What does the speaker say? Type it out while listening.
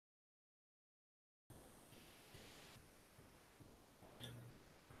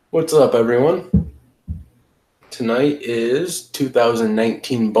What's up, everyone? Tonight is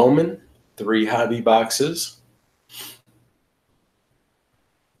 2019 Bowman, 3 hobby boxes.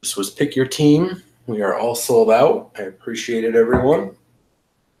 This was Pick Your Team. We are all sold out. I appreciate it, everyone.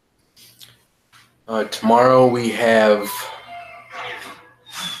 Tomorrow we have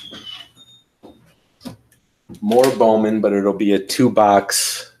more Bowman, but it'll be a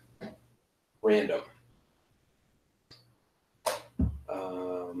 2-box random.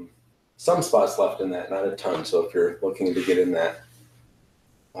 Some spots left in that, not a ton, so if you're looking to get in that.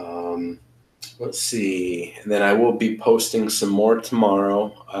 Let's see. And then I will be posting some more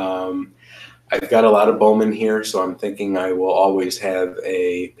tomorrow. I've got a lot of Bowman here, so I'm thinking I will always have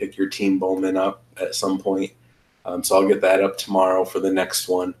a Pick Your Team Bowman up at some point. So I'll get that up tomorrow for the next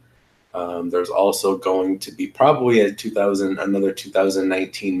one. There's also going to be probably another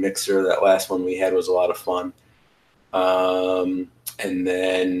 2019 mixer. That last one we had was a lot of fun. And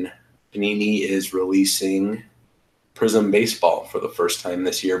then Panini is releasing Prism Baseball for the first time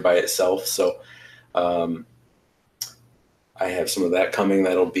this year by itself. So I have some of that coming.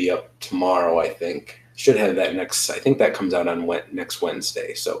 That'll be up tomorrow, I think. Should have that I think that comes out on next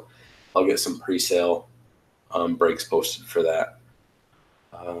Wednesday. So I'll get some pre-sale breaks posted for that.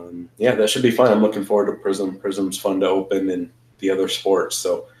 Yeah, that should be fun. I'm looking forward to Prism. Prism's fun to open and the other sports.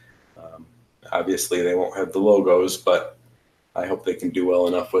 So obviously they won't have the logos, but I hope they can do well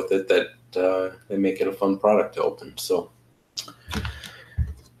enough with it that they make it a fun product to open. So,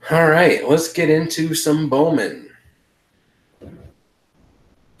 all right, let's get into some Bowman.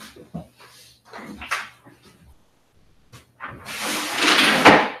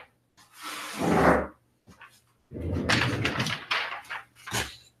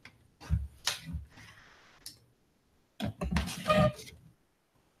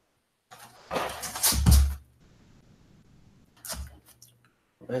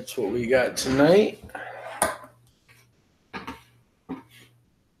 That's what we got tonight.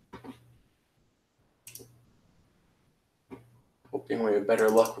 Hoping we have better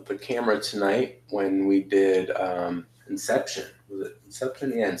luck with the camera tonight. When we did Inception. Was it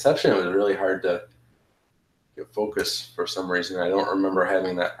Inception? Yeah, Inception. It was really hard to get focus for some reason. I don't remember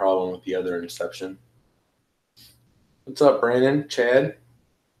having that problem with the other Inception. What's up, Brandon? Chad?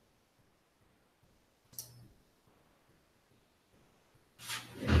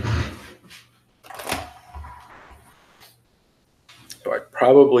 So I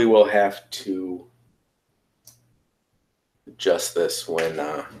probably will have to adjust this when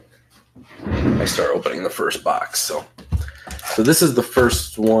I start opening the first box. So this is the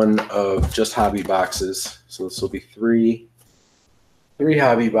first one of just hobby boxes. So this will be three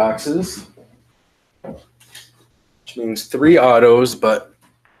hobby boxes, which means 3 autos. But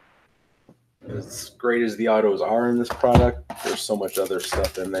as great as the autos are in this product, there's so much other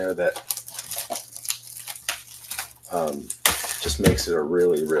stuff in there that just makes it a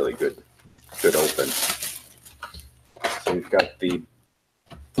really, really good open. So we've got the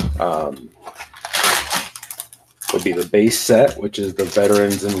would be the base set, which is the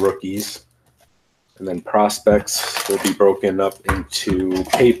veterans and rookies, and then prospects will be broken up into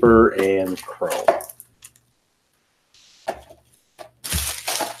paper and chrome.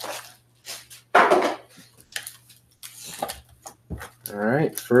 All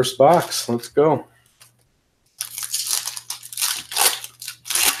right, first box, let's go.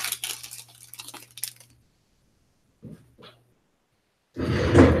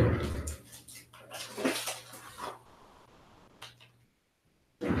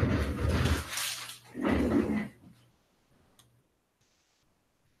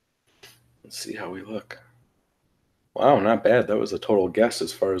 Let's see how we look. Wow, not bad. That was a total guess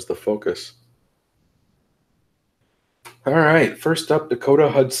as far as the focus. All right, first up, Dakota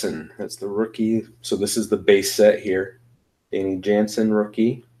Hudson. That's the rookie. So this is the base set here. Danny Jansen,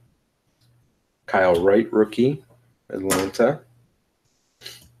 rookie. Kyle Wright, rookie, Atlanta.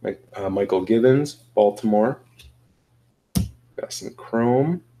 Michael Givens, Baltimore. Got some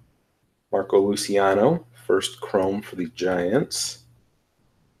chrome. Marco Luciano, first chrome for the Giants.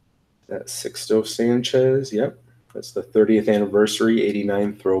 That's Sixto Sanchez. Yep, that's the 30th anniversary,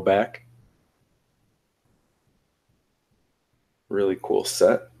 89 throwback. Really cool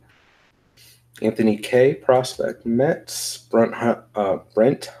set. Anthony K, prospect, Mets. Brent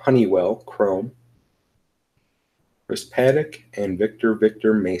Honeywell, chrome. Chris Paddock and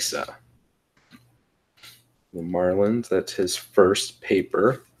Victor Mesa. The Marlins, that's his first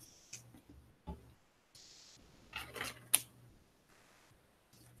paper.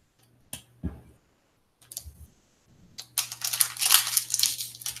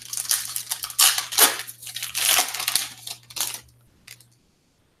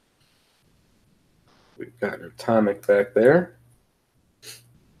 We've got an atomic back there.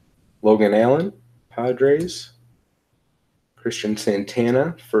 Logan Allen, Padres. Christian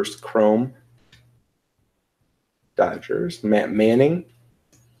Santana, first chrome, Dodgers. Matt Manning.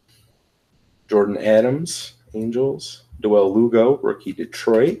 Jordan Adams, Angels. Doel Lugo, rookie,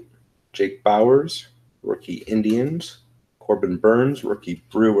 Detroit. Jake Bowers, rookie, Indians. Corbin Burns, rookie,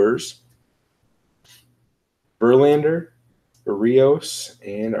 Brewers. Verlander, Barrios,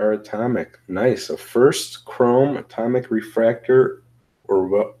 and our atomic. Nice. A first chrome atomic refractor,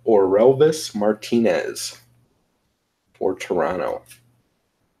 Orelvis Martinez for Toronto.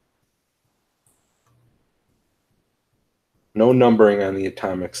 No numbering on the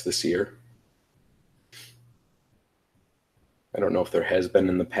atomics this year. I don't know if there has been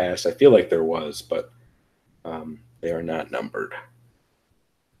in the past. I feel like there was, but they are not numbered.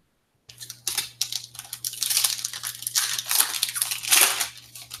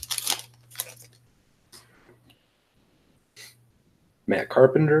 Matt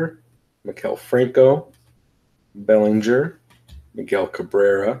Carpenter, Maikel Franco, Bellinger, Miguel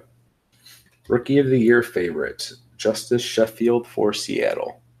Cabrera. Rookie of the Year favorite, Justice Sheffield for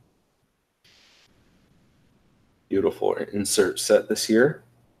Seattle. Beautiful insert set this year.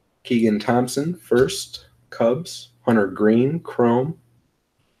 Keegan Thompson, first, Cubs. Hunter Green, chrome.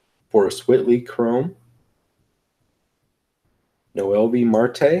 Forrest Whitley, chrome. Noelvi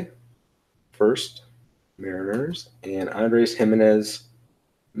Marte, first, Mariners. And Andres Jimenez,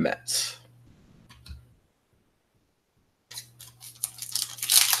 Mets.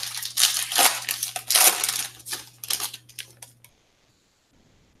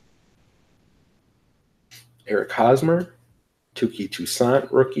 Eric Hosmer, Tuki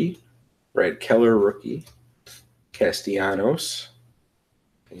Toussaint, rookie. Brad Keller, rookie. Castellanos.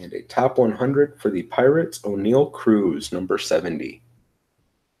 And a top 100 for the Pirates, O'Neal Cruz, number 70.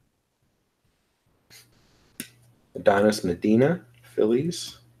 Adonis Medina,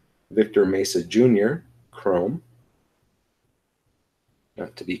 Phillies. Victor Mesa Jr., chrome.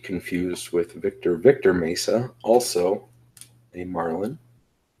 Not to be confused with Victor Mesa, also a Marlin.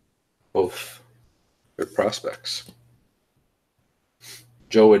 Both good prospects.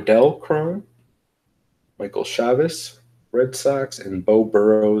 Joe Adell, chrome. Michael Chavis, Red Sox, and Bo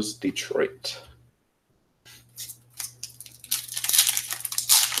Burrows, Detroit.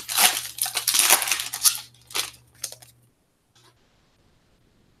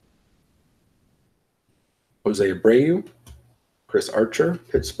 Jose Abreu, Chris Archer,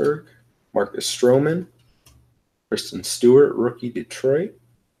 Pittsburgh. Marcus Stroman, Kristen Stewart, rookie, Detroit.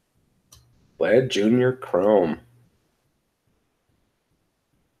 Vlad Jr., chrome.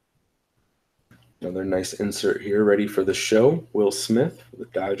 Another nice insert here, ready for the show. Will Smith for the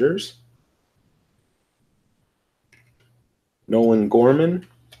Dodgers. Nolan Gorman,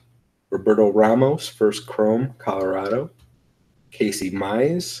 Roberto Ramos, first chrome, Colorado. Casey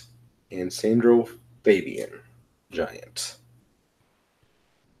Mize, and Sandro Fabian, Giants.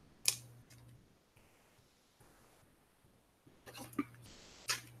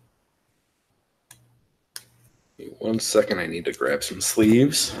 One second, I need to grab some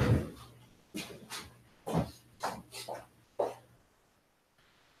sleeves.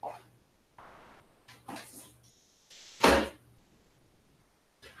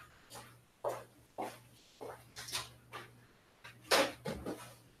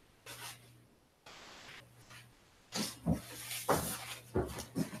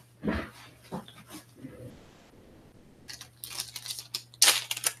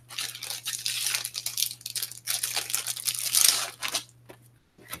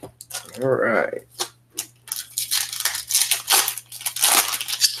 All right.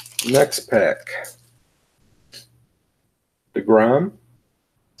 Next pack. DeGrom,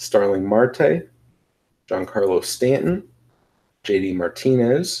 Starling Marte, Giancarlo Stanton, JD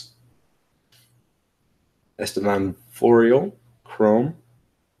Martinez, Esteban Florial, chrome,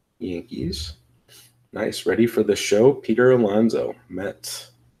 Yankees. Nice. Ready for the show. Peter Alonso,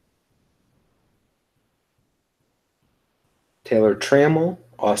 Mets. Taylor Trammell,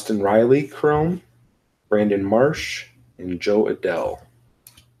 Austin Riley, chrome, Brandon Marsh, and Joe Adell.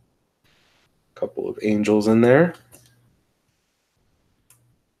 Couple of Angels in there.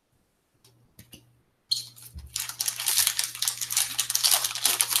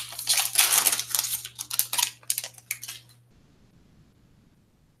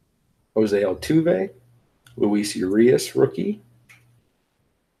 Jose Altuve, Luis Urias, rookie.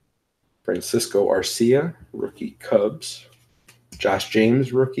 Francisco Arcia, rookie, Cubs. Josh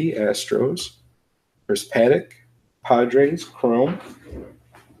James, rookie, Astros. Chris Paddock, Padres, chrome.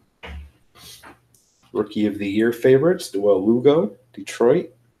 Rookie of the Year favorites, Doel Lugo,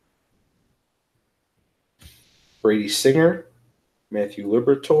 Detroit. Brady Singer, Matthew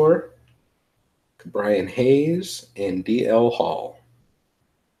Liberatore, Brian Hayes, and D.L. Hall.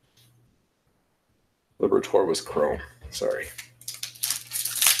 Liberatore was chrome. Sorry.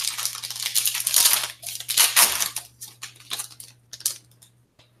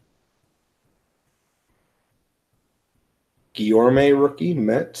 Guillorme rookie,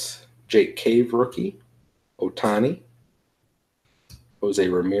 Mets. Jake Cave rookie, Otani. Jose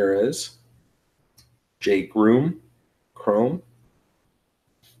Ramirez. Jay Groom, chrome.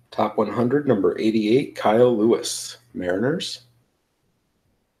 Top 100, number 88, Kyle Lewis, Mariners.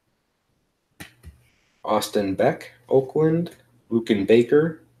 Austin Beck, Oakland. Luken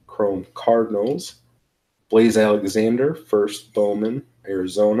Baker, chrome, Cardinals. Blaze Alexander, first Bowman,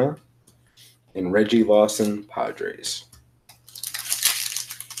 Arizona. And Reggie Lawson, Padres.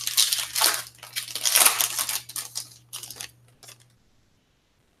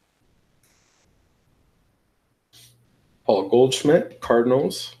 Paul Goldschmidt,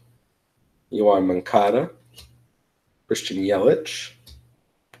 Cardinals. Yoan Moncada, Christian Yelich,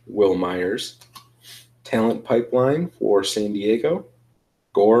 Will Myers. Talent Pipeline for San Diego,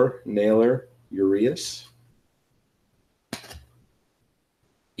 Gore, Naylor, Urias.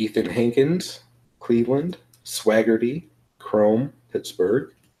 Ethan Hankins, Cleveland. Swaggerty, chrome,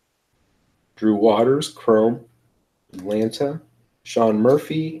 Pittsburgh. Drew Waters, chrome, Atlanta. Sean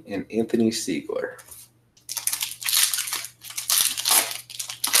Murphy, and Anthony Siegler.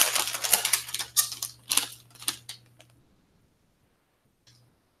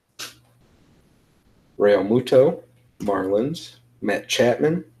 Real Muto, Marlins. Matt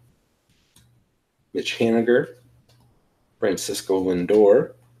Chapman, Mitch Haniger, Francisco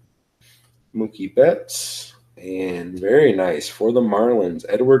Lindor, Mookie Betts, and very nice for the Marlins,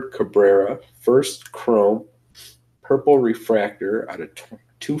 Edward Cabrera, first chrome, purple refractor out of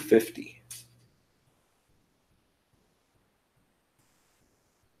 250.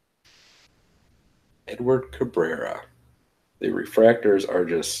 Edward Cabrera. The refractors are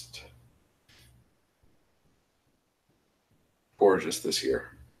just gorgeous this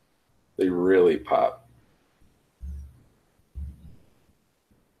year. They really pop.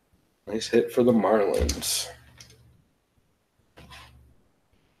 Nice hit for the Marlins.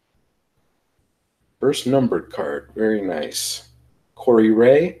 First numbered card. Very nice. Corey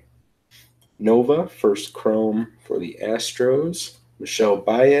Ray, Nova, first chrome for the Astros. Michelle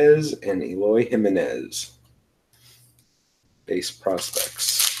Baez and Eloy Jimenez. Base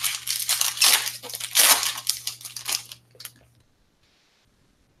prospects.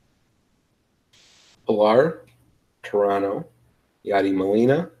 Pilar, Toronto. Yadi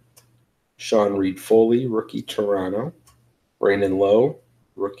Molina. Sean Reed Foley, rookie, Toronto. Brandon Lowe,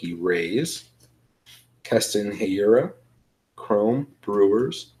 rookie, Rays. Keston Hiura, chrome,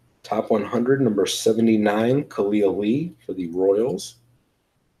 Brewers. Top 100, number 79, Khalil Lee for the Royals.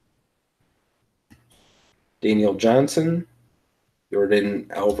 Daniel Johnson, Jordan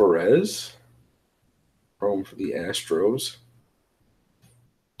Alvarez, chrome for the Astros.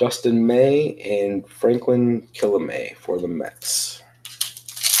 Dustin May and Franklin Killamay for the Mets.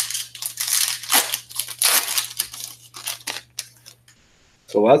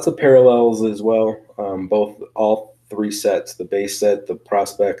 So lots of parallels as well. All three sets, the base set, the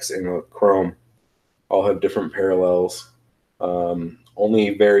prospects, and the chrome, all have different parallels.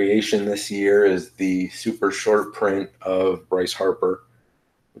 Only variation this year is the super short print of Bryce Harper,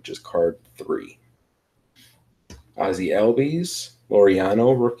 which is card 3. Ozzie Albies,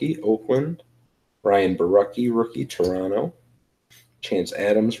 Laureano, rookie, Oakland. Ryan Borucki, rookie, Toronto. Chance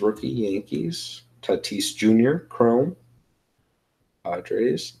Adams, rookie, Yankees. Tatis Jr., chrome,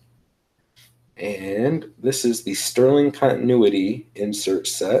 Padres. And this is the Sterling Continuity insert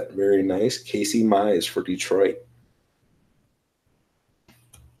set. Very nice. Casey Mize for Detroit.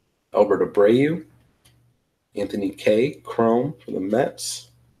 Albert Abreu. Anthony Kay, chrome for the Mets.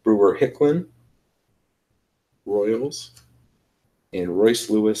 Brewer Hicklin, Royals. And Royce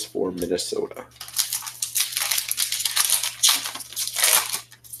Lewis for Minnesota.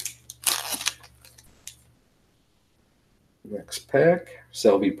 Next pack,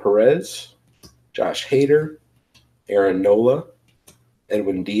 Selby Perez, Josh Hader, Aaron Nola,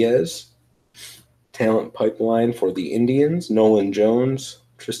 Edwin Diaz. Talent Pipeline for the Indians, Nolan Jones,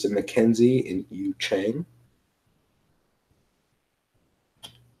 Tristan McKenzie, and Yu Chang.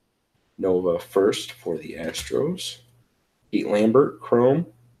 Nova first for the Astros. Pete Lambert, chrome,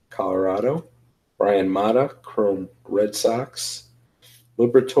 Colorado. Brian Mata, chrome, Red Sox.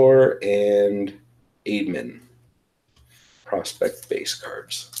 Liberatore and Aidman, prospect base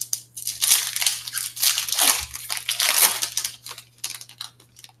cards.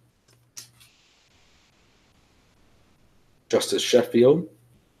 Justice Sheffield,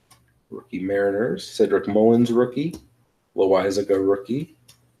 rookie Mariners. Cedric Mullins, rookie. Loizaga, rookie.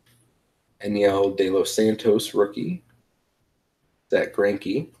 Eniel De Los Santos, rookie. Zach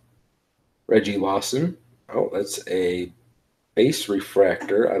Greinke. Reggie Lawson. Oh, that's a base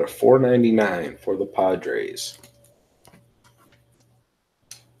refractor out of 499 for the Padres.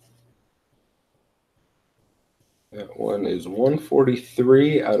 That one is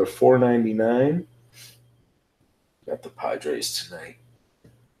 143 out of 499. Got the Padres tonight.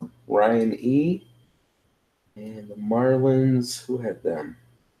 Ryan E. And the Marlins, who had them?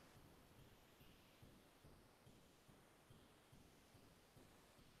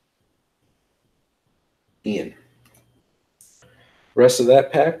 Ian. Rest of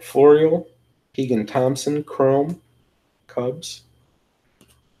that pack, Florial, Keegan Thompson, Chrome, Cubs.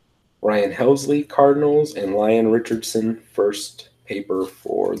 Ryan Helsley, Cardinals, and Lyon Richardson, first paper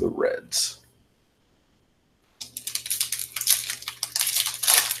for the Reds.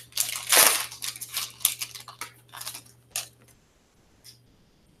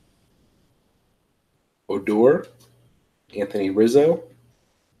 Odor, Anthony Rizzo,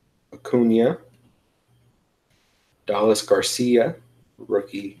 Acuna, Dallas Garcia,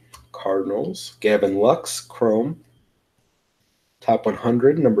 rookie Cardinals, Gavin Lux, Chrome, Top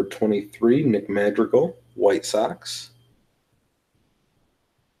 100, number 23, Nick Madrigal, White Sox,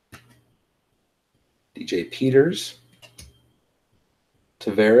 DJ Peters,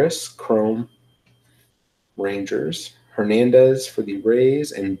 Tavares, Chrome, Rangers, Hernandez for the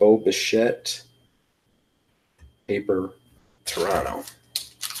Rays, and Bo Bichette, paper, Toronto.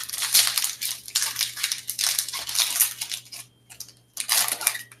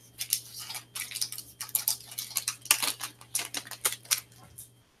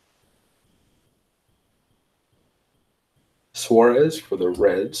 Suarez for the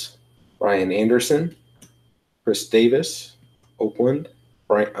Reds, Ryan Anderson, Chris Davis, Oakland,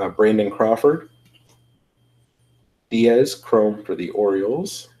 Brandon Crawford, Diaz, Chrome for the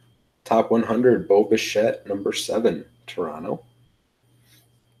Orioles, Top 100, Bo Bichette, number 7, Toronto,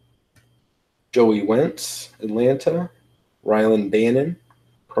 Joey Wentz, Atlanta, Rylan Bannon,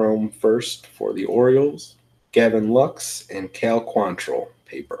 Chrome first for the Orioles, Gavin Lux, and Cal Quantrill,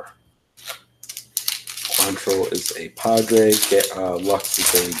 paper. Quantrill is a Padre, Lux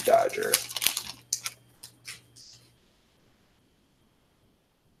is a Dodger.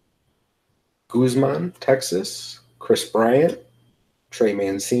 Guzman, Texas, Chris Bryant, Trey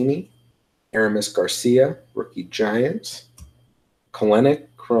Mancini, Aramis Garcia, rookie Giants, Kalenic,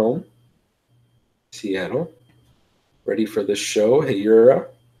 Chrome, Seattle. Ready for the show, Hayura,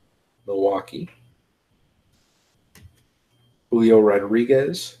 Milwaukee. Julio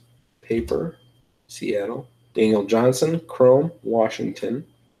Rodriguez, paper, Seattle. Daniel Johnson, Chrome, Washington.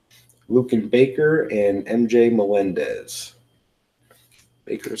 Lucan Baker and MJ Melendez.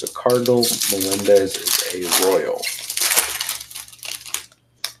 Baker's a Cardinal, Melendez is a Royal.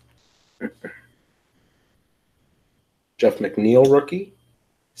 Jeff McNeil, rookie.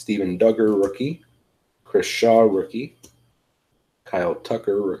 Steven Duggar, rookie. Chris Shaw, rookie. Kyle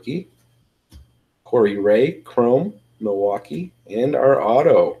Tucker, rookie. Corey Ray, Chrome, Milwaukee. And our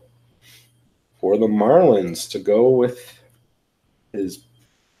auto for the Marlins to go with his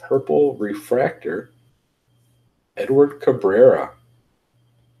purple refractor, Edward Cabrera.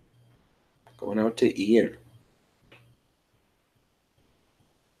 Going out to Ian.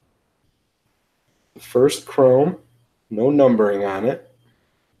 The first Chrome, no numbering on it.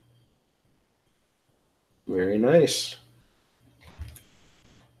 Very nice.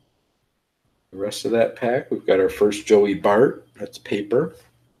 The rest of that pack, we've got our first Joey Bart. That's paper.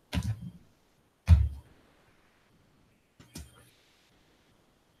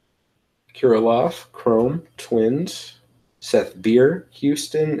 Kirilloff, Chrome, Twins. Seth Beer,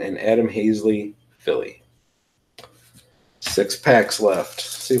 Houston, and Adam Hazley, Philly. 6 packs left.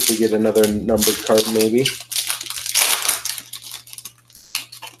 See if we get another numbered card maybe.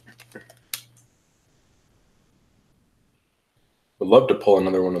 Would love to pull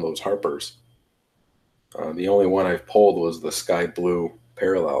another one of those Harpers. The only one I've pulled was the Sky Blue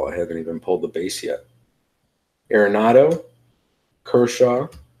Parallel. I haven't even pulled the base yet. Arenado, Kershaw,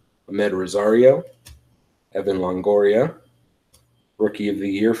 Ahmed Rosario, Evan Longoria. Rookie of the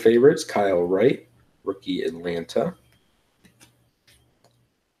Year favorites, Kyle Wright, rookie Atlanta.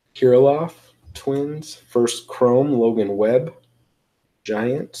 Kirilloff, Twins. First Chrome, Logan Webb,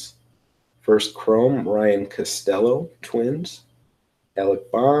 Giants. First Chrome, Ryan Costello, Twins.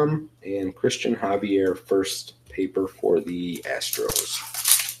 Alec Baum and Christian Javier, first paper for the Astros.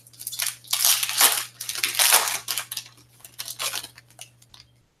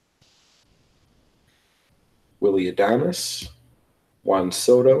 Willie Willie Adames, Juan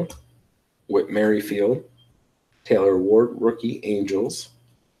Soto, Whit Merrifield, Taylor Ward, rookie, Angels,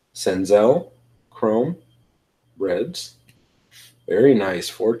 Senzel, Chrome, Reds. Very nice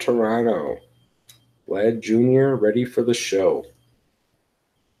for Toronto. Vlad Jr. ready for the show.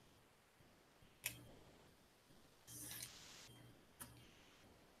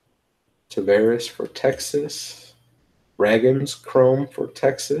 Tavares for Texas. Ragans, Chrome for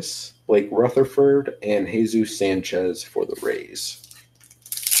Texas. Blake Rutherford and Jesus Sanchez for the Rays.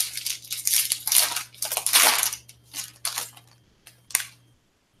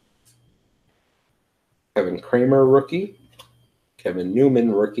 Kevin Kramer, rookie. Kevin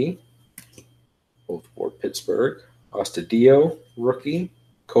Newman, rookie. Both for Pittsburgh. Astudillo, rookie.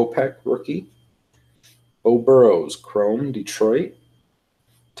 Kopech, rookie. Bo Burrows, Chrome, Detroit.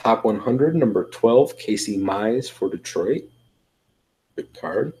 Top 100, number 12, Casey Mize for Detroit. Good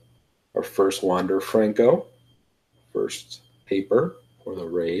card. Our first Wander Franco. First paper for the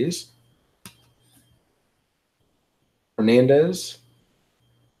Rays. Hernandez.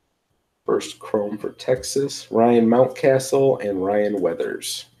 First Chrome for Texas. Ryan Mountcastle and Ryan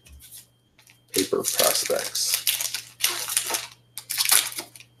Weathers. Paper prospects.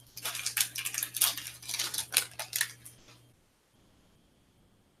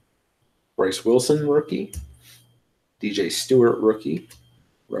 Bryce Wilson, rookie. DJ Stewart, rookie.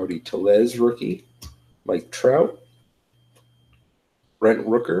 Rowdy Tellez, rookie. Mike Trout. Brent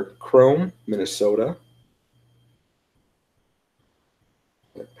Rooker, Chrome, Minnesota.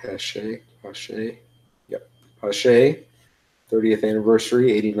 Pache. Yep. Pache, 30th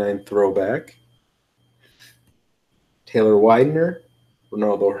anniversary, 89 throwback. Taylor Widener,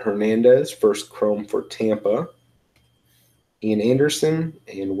 Ronaldo Hernandez, first Chrome for Tampa. Ian Anderson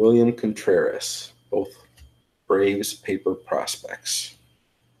and William Contreras, both Braves paper prospects.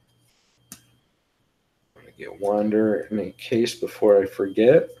 I'm going to get Wander in a case before I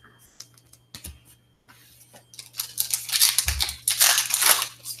forget.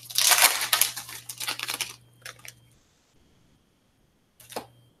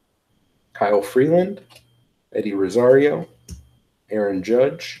 Kyle Freeland, Eddie Rosario, Aaron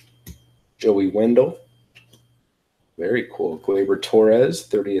Judge, Joey Wendell. Very cool. Gleyber Torres,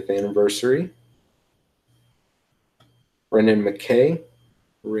 30th anniversary. Brendan McKay,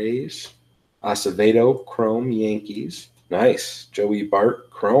 Rays. Acevedo, Chrome, Yankees. Nice. Joey Bart,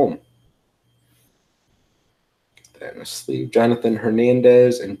 Chrome. Get that in a sleeve. Jonathan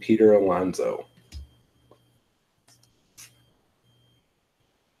Hernandez and Peter Alonso.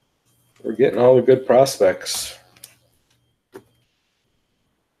 We're getting all the good prospects.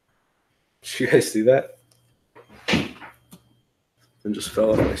 Did you guys see that? And just fell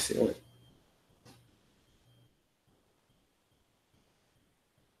off my ceiling.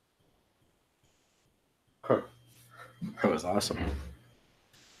 Huh. That was awesome.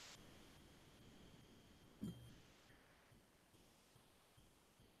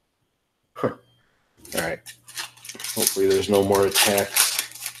 Huh. All right. Hopefully there's no more attacks.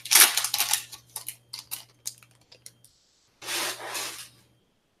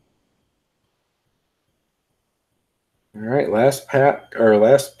 All right, last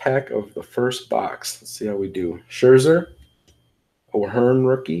pack of the first box. Let's see how we do. Scherzer, O'Hearn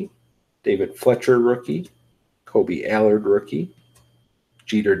rookie, David Fletcher rookie, Kobe Allard rookie,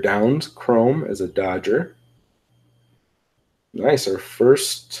 Jeter Downs Chrome as a Dodger. Nice, our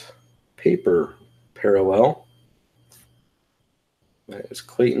first paper parallel. That is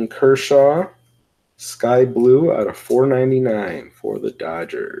Clayton Kershaw, Sky Blue out of 499 for the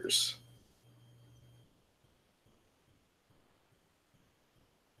Dodgers.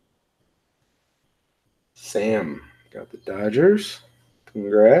 Sam got the Dodgers.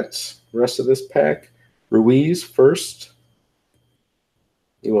 Congrats. Rest of this pack. Ruiz first.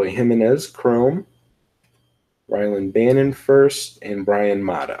 Eloy Jimenez, Chrome. Rylan Bannon first. And Brian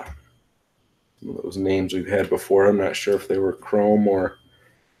Mata. Some of those names we've had before. I'm not sure if they were Chrome or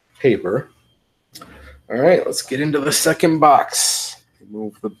paper. All right, let's get into the second box.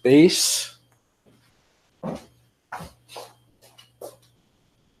 Remove the base.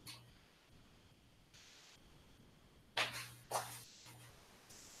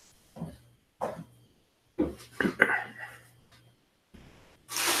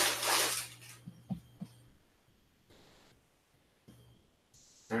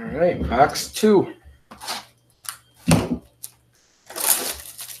 All right, box 2.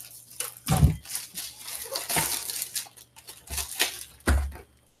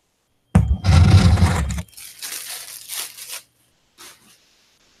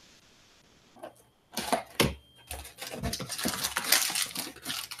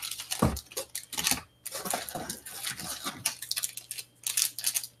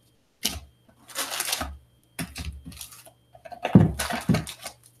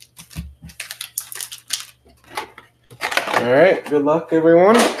 All right. Good luck,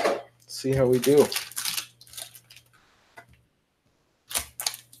 everyone. See how we do.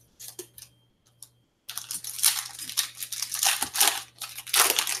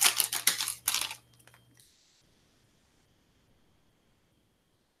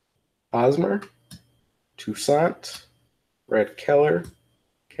 Hosmer, Toussaint, Brad Keller,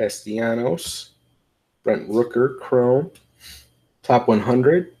 Castellanos, Brent Rooker, Chrome, Top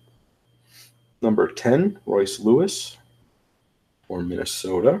 100, number 10, Royce Lewis for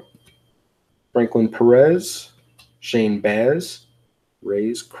Minnesota, Franklin Perez, Shane Baz,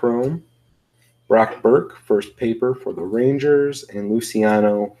 Rays, Chrome, Brock Burke, first paper for the Rangers, and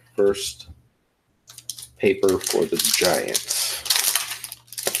Luciano, first paper for the Giants.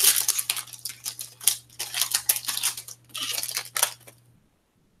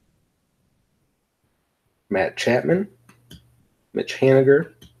 Matt Chapman, Mitch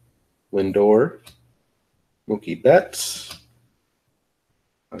Haniger, Lindor, Mookie Betts,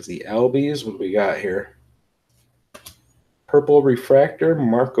 Ozzie Albies. What do we got here? Purple refractor,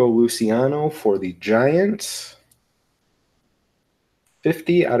 Marco Luciano for the Giants.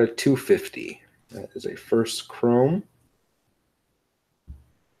 50 out of 250. That is a first Chrome.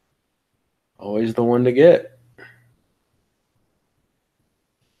 Always the one to get.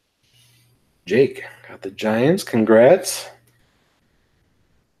 Jake got the Giants. Congrats.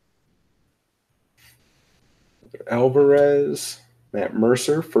 Alvarez, Matt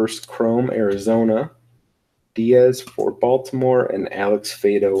Mercer, first Chrome, Arizona. Diaz for Baltimore, and Alex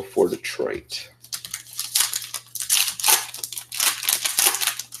Fado for Detroit.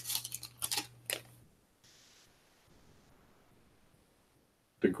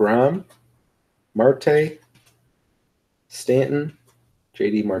 DeGrom, Marte, Stanton,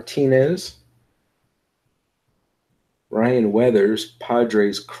 JD Martinez, Ryan Weathers,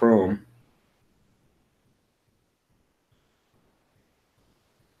 Padres Chrome.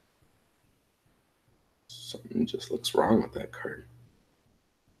 Something just looks wrong with that card.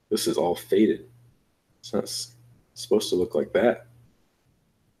 This is all faded. It's not supposed to look like that.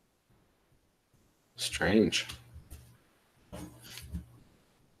 Strange.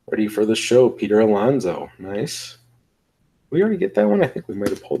 Ready for the show, Peter Alonso. Nice. We already get that one? I think we might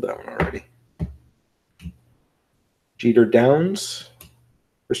have pulled that one already. Jeter Downs,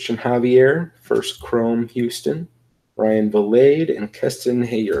 Christian Javier, first Chrome, Houston, Ryan Valade, and Keston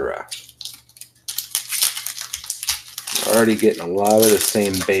Hayura. Already getting a lot of the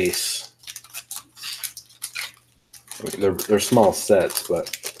same base. I mean, they're small sets,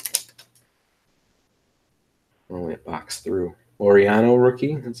 but we're only a box through. Laureano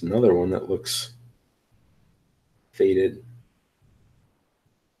rookie. That's another one that looks faded.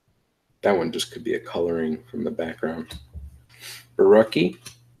 That one just could be a coloring from the background. Barucki,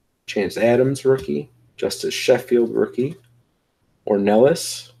 Chance Adams rookie, Justice Sheffield rookie,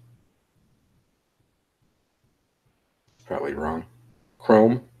 Ornelas, probably wrong,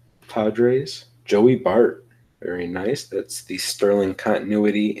 Chrome, Padres, Joey Bart, very nice. That's the Sterling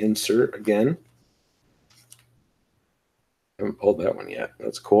Continuity insert again. Haven't pulled that one yet.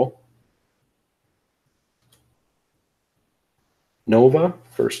 That's cool. Nova,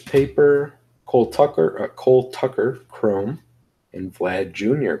 first paper, Cole Tucker, Chrome, and Vlad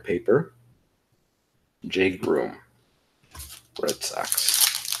Jr. paper. Jay Groom, Red Sox.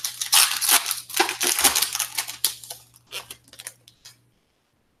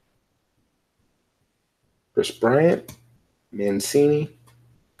 Chris Bryant, Mancini,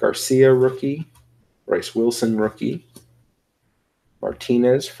 Garcia rookie, Bryce Wilson rookie,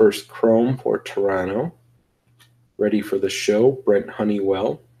 Martinez, first Chrome for Toronto. Ready for the show, Brent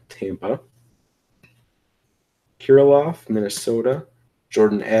Honeywell, Tampa. Kirilloff, Minnesota.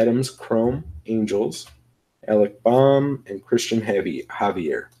 Jordan Adams, Chrome, Angels. Alec Baum, and Christian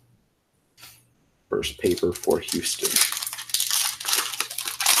Javier. First paper for Houston.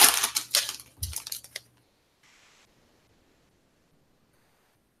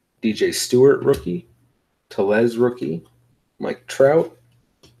 DJ Stewart, rookie. Tellez, rookie. Mike Trout.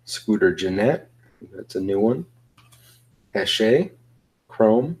 Scooter Gennett. That's a new one. Hache,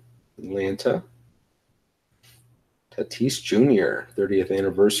 Chrome, Atlanta. Tatis Jr., 30th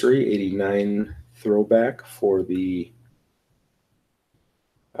anniversary, 89 throwback for the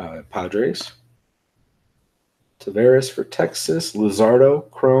Padres. Tavares for Texas,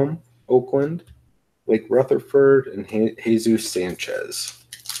 Luzardo, Chrome, Oakland, Blake Rutherford, and Jesus Sanchez.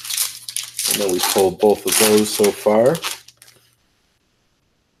 I know we pulled both of those so far.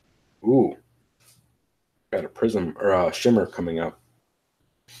 Ooh. Got a prism or a shimmer coming up.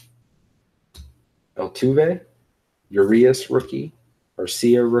 Altuve, Urias rookie,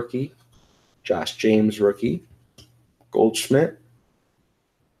 Garcia rookie, Josh James rookie, Goldschmidt.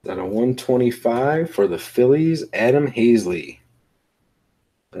 At a 125 for the Phillies, Adam Hazley.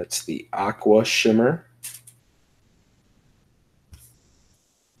 That's the Aqua Shimmer.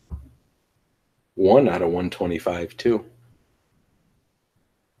 1 out of 125, too.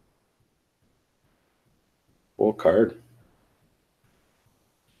 Full card.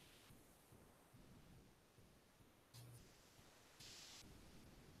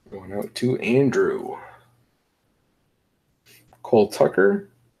 Going out to Andrew. Cole Tucker,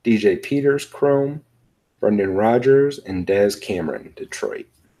 DJ Peters, Chrome, Brendan Rodgers, and Daz Cameron, Detroit.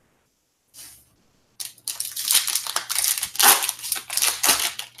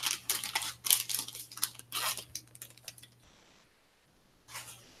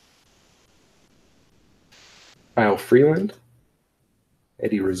 Kyle Freeland,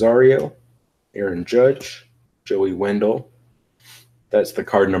 Eddie Rosario, Aaron Judge, Joey Wendell. That's the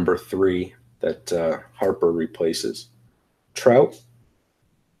card number 3 that Harper replaces. Trout,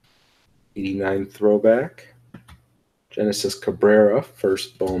 89 throwback. Genesis Cabrera,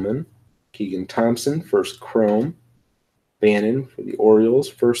 first Bowman. Keegan Thompson, first Chrome. Bannon for the Orioles,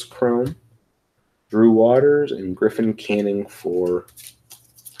 first Chrome. Drew Waters and Griffin Canning for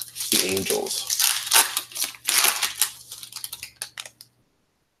the Angels.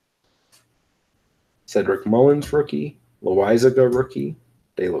 Cedric Mullins, rookie. Loizaga, rookie.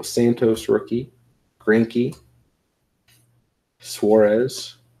 De Los Santos, rookie. Greinke.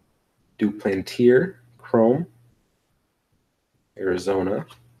 Suarez. Duplantier, Chrome. Arizona.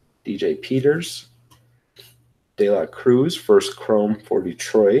 DJ Peters. De La Cruz, first Chrome for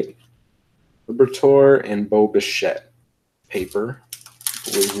Detroit. Liberatore and Bo Bichette, paper.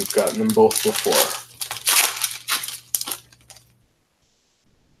 I believe we've gotten them both before.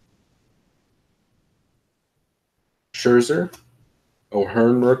 Scherzer,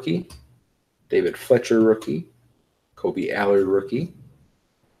 O'Hearn, rookie. David Fletcher, rookie. Kobe Allard, rookie.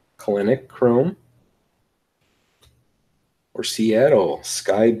 Kalenic, Chrome. Or Seattle,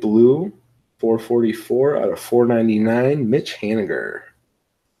 Sky Blue, 444 out of 499, Mitch Haniger.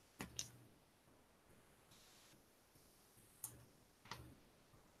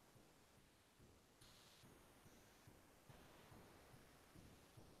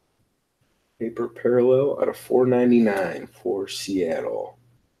 Paper parallel out of 499 for Seattle.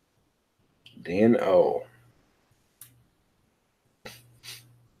 Dan O.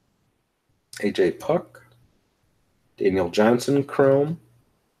 AJ Puck. Daniel Johnson, Chrome.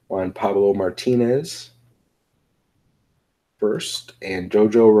 Juan Pablo Martinez, first. And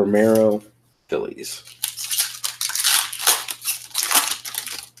Jojo Romero, Phillies.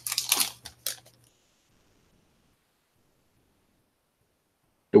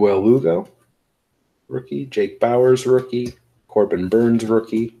 Joel Lugo, rookie. Jake Bowers, rookie. Corbin Burns,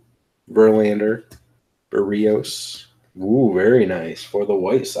 rookie. Verlander. Berrios. Ooh, very nice for the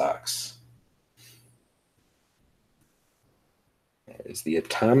White Sox. That is the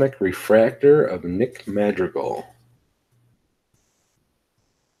Atomic Refractor of Nick Madrigal.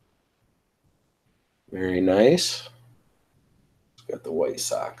 Very nice. Got the White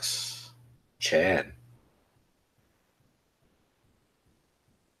Sox. Chad.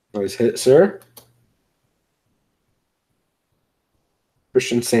 Nice hit, sir.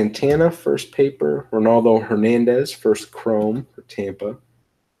 Christian Santana, first paper. Ronaldo Hernandez, first Chrome for Tampa.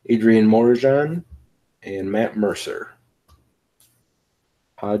 Adrian Morejon and Matt Mercer.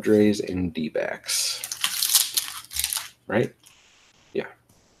 Padres and D-backs. Right? Yeah.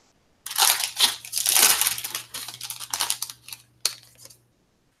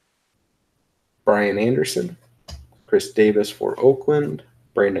 Brian Anderson. Chris Davis for Oakland.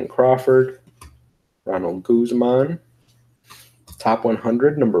 Brandon Crawford. Ronald Guzman. Top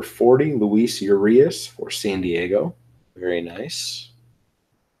 100, number 40, Luis Urias for San Diego. Very nice.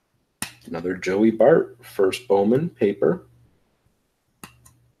 Another Joey Bart, first Bowman, paper.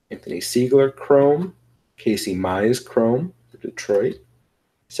 Anthony Siegler, Chrome. Casey Mize, Chrome for Detroit.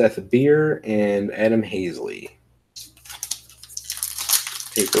 Seth Beer and Adam Hazley.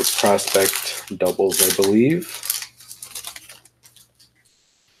 Paper prospect doubles, I believe.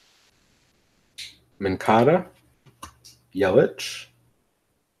 Mancada. Yelich.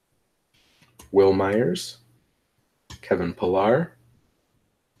 Will Myers. Kevin Pillar.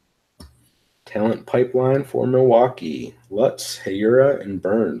 Talent pipeline for Milwaukee. Lutz, Hayura, and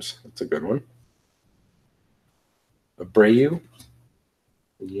Burns. That's a good one. Abreu.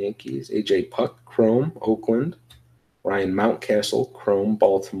 The Yankees. AJ Puck, Chrome, Oakland. Ryan Mountcastle, Chrome,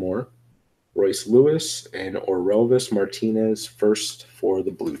 Baltimore. Royce Lewis and Orelvis Martinez, first for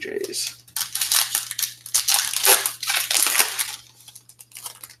the Blue Jays.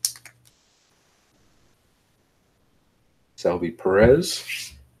 Salvi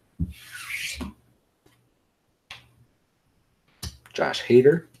Perez, Josh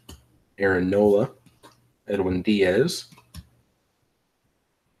Hader, Aaron Nola, Edwin Diaz.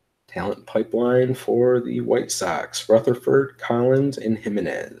 Talent pipeline for the White Sox, Rutherford, Collins, and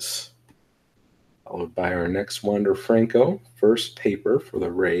Jimenez. Followed by our next Wander Franco, first paper for the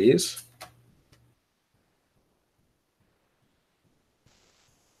Rays.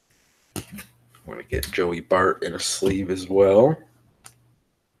 I want to get Joey Bart in a sleeve as well.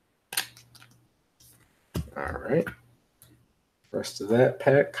 All right. Rest of that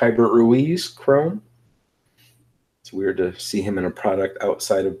pack, Kybert Ruiz, Chrome. It's weird to see him in a product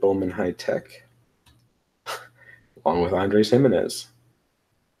outside of Bowman High Tech, along with Andres Jimenez.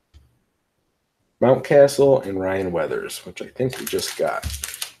 Mountcastle and Ryan Weathers, which I think we just got.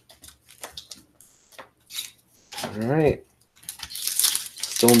 All right.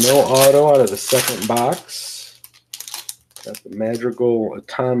 Still no auto out of the second box. Got the Madrigal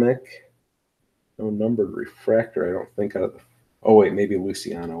Atomic. No numbered refractor, I don't think. Out of the, oh, wait, maybe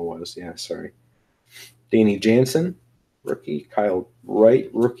Luciano was. Yeah, sorry. Danny Jansen, rookie. Kyle Wright,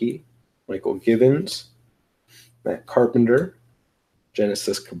 rookie. Michael Givens. Matt Carpenter.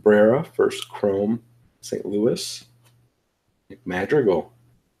 Genesis Cabrera, first Chrome, St. Louis. Nick Madrigal.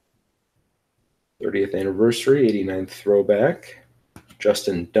 30th anniversary, 89th throwback.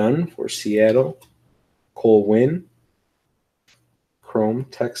 Justin Dunn for Seattle. Cole Winn. Chrome,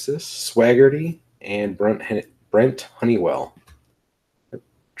 Texas. Swaggerty and Brent Honeywell.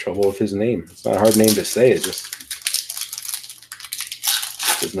 Trouble with his name. It's not a hard name to say. It just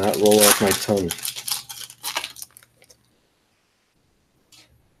does not roll off my tongue.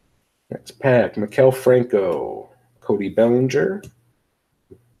 Next pack, Maikel Franco, Cody Bellinger,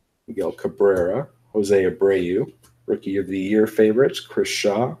 Miguel Cabrera, Jose Abreu, Rookie of the Year favorites, Chris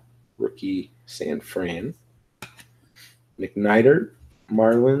Shaw, Rookie San Fran, Nick Neidert,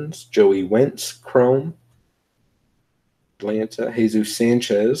 Marlins, Joey Wentz, Chrome, Atlanta, Jesus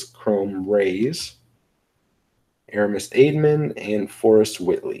Sanchez, Chrome Rays, Aramis Aidman, and Forrest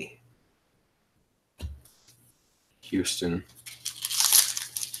Whitley, Houston.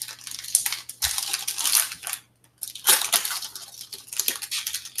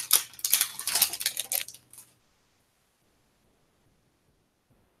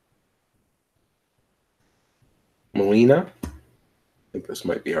 Molina, I think this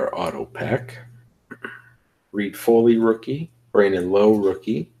might be our auto pack. Reed Foley, rookie. Brandon Lowe,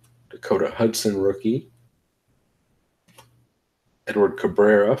 rookie. Dakota Hudson, rookie. Edward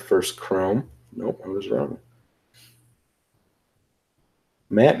Cabrera, first Chrome. Nope, I was wrong.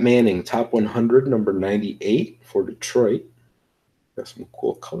 Matt Manning, top 100, number 98 for Detroit. Got some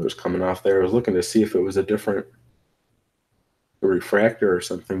cool colors coming off there. I was looking to see if it was a different refractor or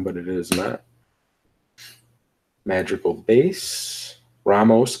something, but it is not. Magical base.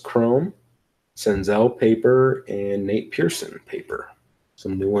 Ramos, Chrome. Senzel paper, and Nate Pearson paper.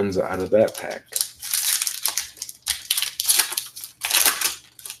 Some new ones out of that pack.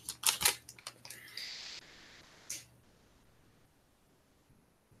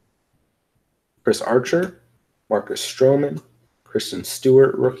 Chris Archer, Marcus Stroman, Kristen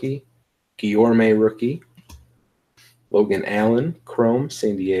Stewart, rookie. Guillorme, rookie. Logan Allen, Chrome,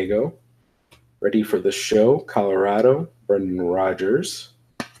 San Diego. Ready for the show, Colorado, Brendan Rodgers.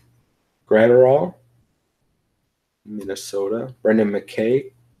 Gratterall, Minnesota. Brendan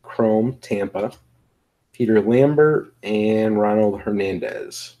McKay, Chrome, Tampa. Peter Lambert, and Ronald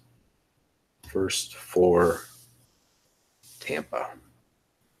Hernandez. First for Tampa.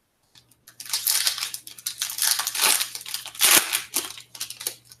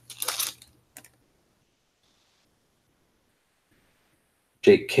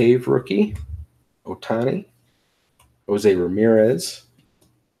 Jake Cave, rookie. Otani. Jose Ramirez.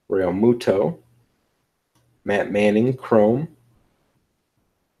 Real Muto. Matt Manning, Chrome.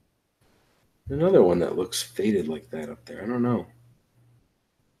 Another one that looks faded like that up there. I don't know.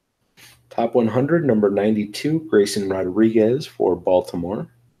 Top 100, number 92, Grayson Rodriguez for Baltimore.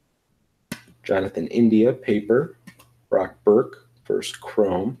 Jonathan India, paper. Brock Burke, first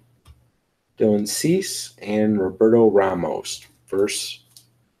Chrome. Dylan Cease and Roberto Ramos, first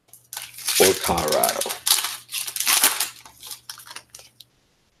for Colorado.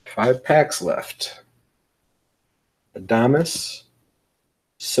 5 packs left. Adames,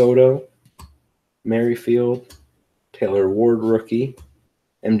 Soto, Merrifield, Taylor Ward, rookie.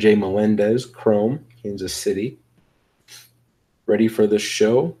 MJ Melendez, Chrome, Kansas City. Ready for the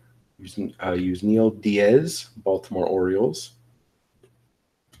show, Yusniel Diaz, Baltimore Orioles.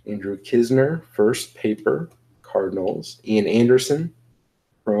 Andrew Kisner, first paper, Cardinals. Ian Anderson,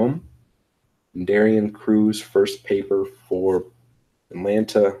 Chrome. Darian Cruz, first paper for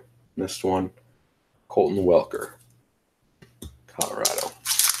Atlanta. Missed one. Colton Welker, Colorado.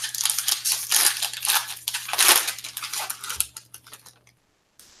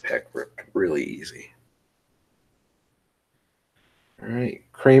 Pack ripped really easy. All right.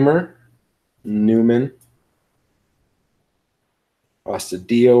 Kramer, Newman,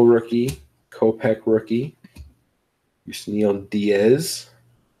 Ostadio rookie, Kopech rookie, Yusniel Diaz,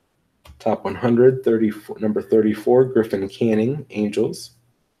 top 100, 34, number 34, Griffin Canning, Angels.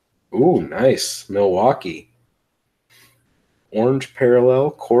 Ooh, nice. Milwaukee. Orange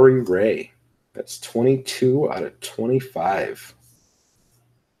parallel, Corey Ray. That's 22 out of 25.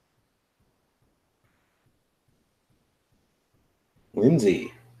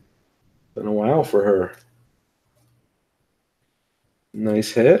 Lindsay. Been a while for her.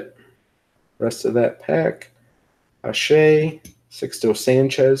 Nice hit. Rest of that pack. Ashe, Sixto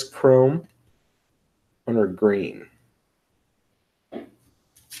Sanchez, Chrome, Hunter Green.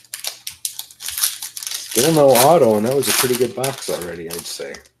 Still no auto, and that was a pretty good box already, I'd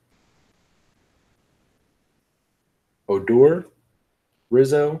say. Odor,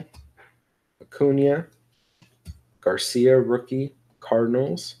 Rizzo, Acuna, Garcia, rookie,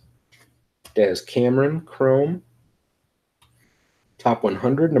 Cardinals, Daz Cameron, Chrome, top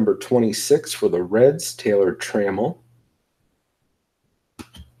 100, number 26 for the Reds, Taylor Trammell,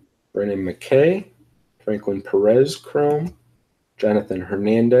 Brennan McKay, Franklin Perez, Chrome, Jonathan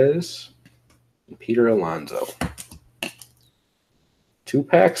Hernandez, and Peter Alonso. 2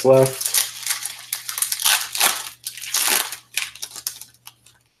 packs left.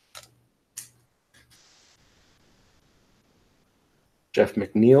 Jeff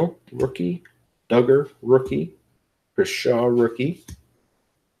McNeil, rookie. Duggar, rookie. Chris Shaw, rookie.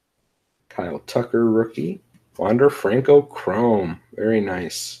 Kyle Tucker, rookie. Wander Franco, Chrome. Very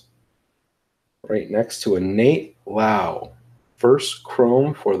nice. Right next to a Nate Lau. First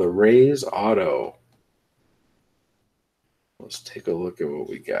Chrome for the Rays auto. Let's take a look at what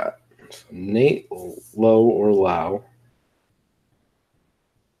we got. So Nate Low or Lau.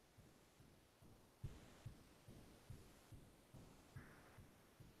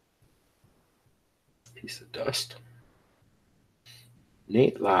 Piece of dust.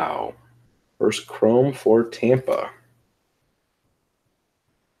 Nate Lau. First Chrome for Tampa.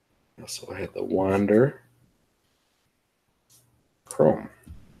 Also had the Wander. Chrome.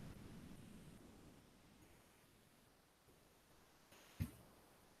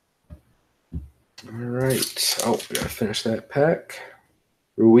 All right. Oh, we got to finish that pack.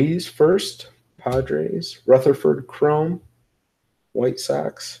 Ruiz first. Padres. Rutherford Chrome. White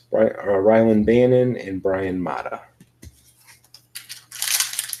Sox. Rylan Bannon and Brian Mata.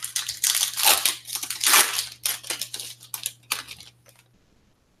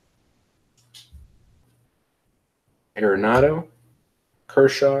 Arenado.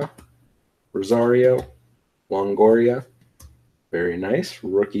 Kershaw. Rosario. Longoria. Very nice.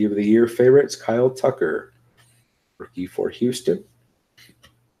 Rookie of the Year favorites, Kyle Tucker. Rookie for Houston.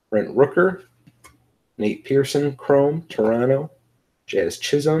 Brent Rooker. Nate Pearson, Chrome, Toronto. Jazz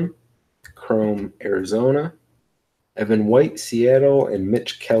Chisholm, Chrome, Arizona. Evan White, Seattle. And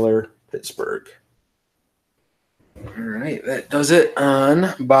Mitch Keller, Pittsburgh. All right, that does it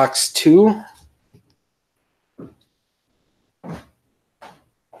on box 2.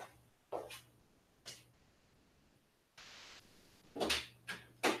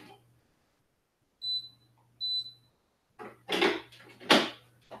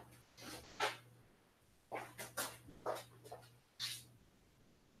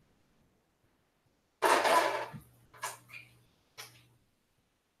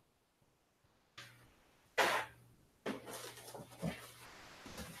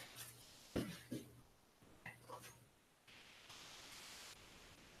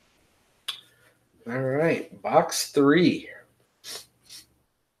 All right, box 3.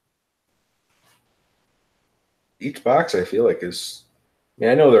 Each box I feel like is,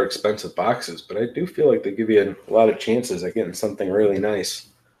 I know they're expensive boxes, but I do feel like they give you a lot of chances at getting something really nice.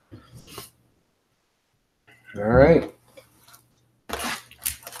 All right.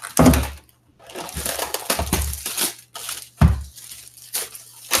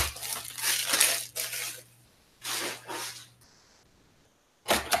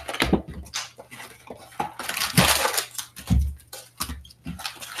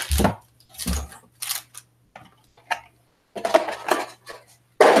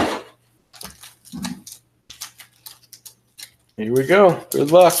 Here we go. Good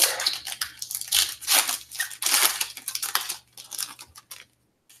luck.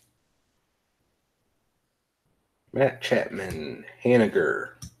 Matt Chapman,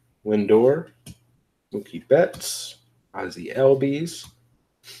 Haniger, Lindor, Mookie Betts, Ozzie Albies,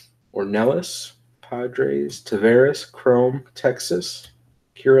 Ornelas, Padres, Taveras, Chrome, Texas,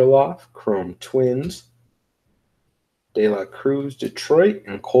 Kirilloff, Chrome Twins, De La Cruz, Detroit,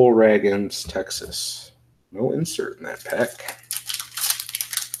 and Cole Ragans, Texas. No insert in that pack.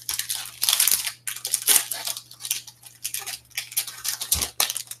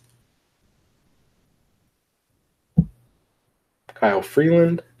 Kyle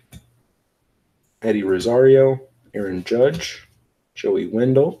Freeland, Eddie Rosario, Aaron Judge, Joey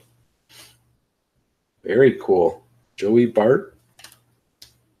Wendell. Very cool. Joey Bart,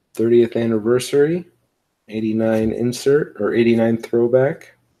 30th anniversary, 89 insert or 89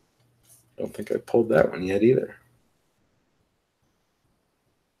 throwback. Don't think I pulled that one yet either.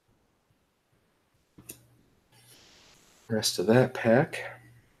 Rest of that pack.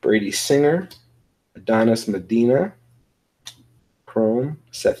 Brady Singer, Adonis Medina, Chrome,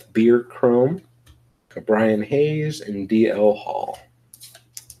 Seth Beer Chrome, Brian Hayes, and D.L. Hall.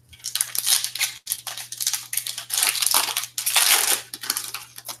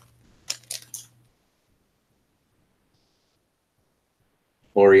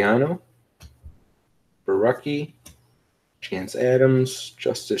 Laureano, Barucki, Chance Adams,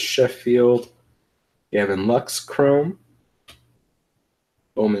 Justice Sheffield, Gavin Lux Chrome,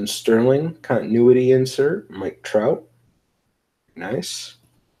 Bowman Sterling, continuity insert, Mike Trout. Nice.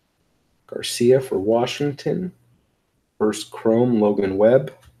 Garcia for Washington. First Chrome, Logan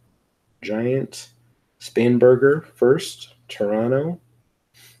Webb, Giant. Spanberger, first, Toronto.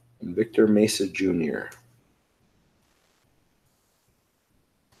 And Victor Mesa Jr.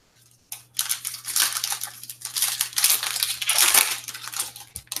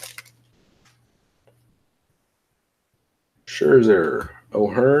 Scherzer,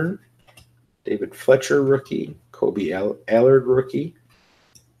 O'Hearn, David Fletcher, rookie. Kobe Allard, rookie.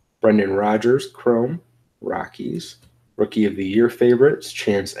 Brendan Rodgers, Chrome, Rockies. Rookie of the Year favorites,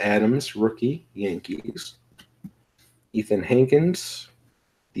 Chance Adams, rookie, Yankees. Ethan Hankins,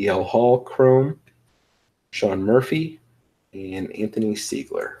 D.L. Hall, Chrome, Sean Murphy, and Anthony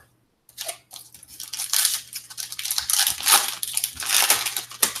Siegler.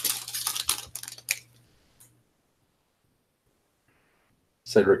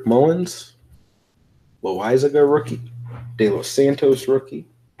 Cedric Mullins, Loizaga, rookie. De Los Santos, rookie.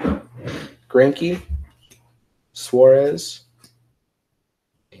 Greinke, Suarez,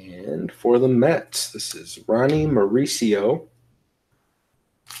 and for the Mets, this is Ronnie Mauricio,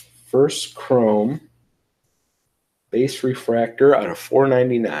 first Chrome, base refractor out of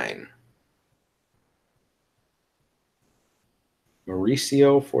 499.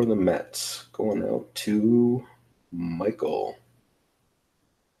 Mauricio for the Mets, going out to Michael.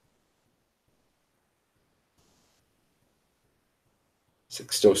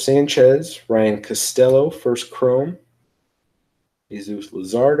 Sixto Sanchez, Ryan Costello, first Chrome, Jesus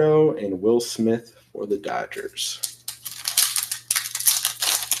Luzardo, and Will Smith for the Dodgers.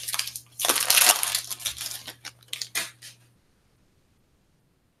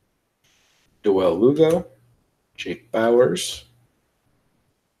 Joel Lugo, Jake Bowers.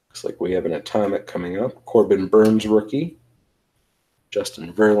 Looks like we have an atomic coming up. Corbin Burns, rookie.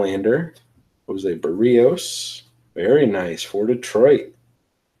 Justin Verlander, Jose Barrios. Very nice for Detroit.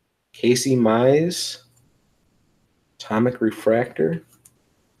 Casey Mize, atomic refractor.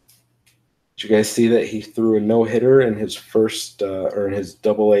 Did you guys see that he threw a no-hitter in his first or in his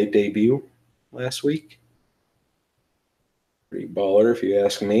Double-A debut last week? Pretty baller, if you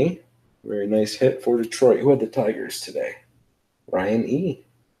ask me. Very nice hit for Detroit. Who had the Tigers today? Ryan E.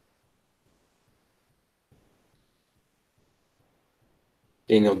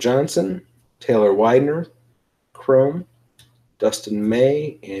 Daniel Johnson, Taylor Widener, Chrome, Dustin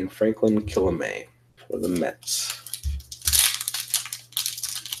May, and Franklin Killamay for the Mets.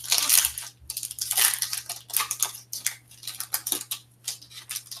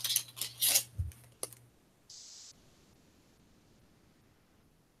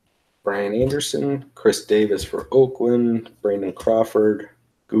 Brian Anderson, Chris Davis for Oakland, Brandon Crawford,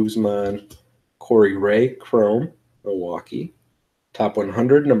 Guzman, Corey Ray, Chrome, Milwaukee. Top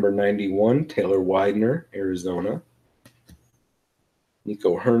 100, number 91, Taylor Widener, Arizona.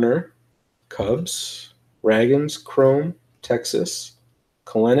 Nico Herner, Cubs. Ragans, Chrome, Texas.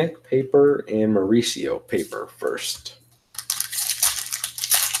 Kalenic, paper, and Mauricio, paper first.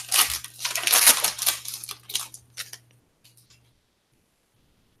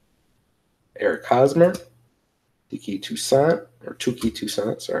 Eric Hosmer, Tuki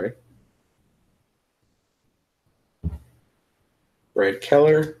Toussaint, sorry. Brad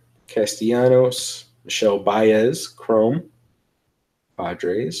Keller, Castellanos, Michelle Baez, Chrome.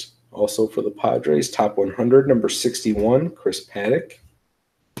 Padres. Also for the Padres, top 100, number 61, Chris Paddock.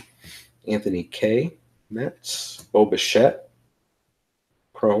 Anthony K, Mets. Bo Bichette,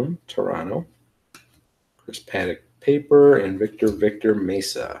 Chrome, Toronto. Chris Paddock, paper. And Victor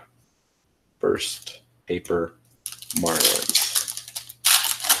Mesa, first paper, Marlins.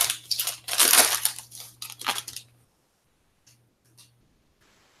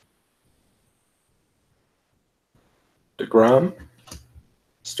 DeGrom,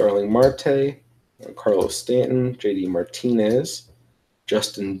 Starling Marte, Carlos Stanton, JD Martinez,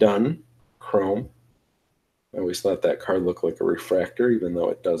 Justin Dunn, Chrome. I always thought that card looked like a refractor, even though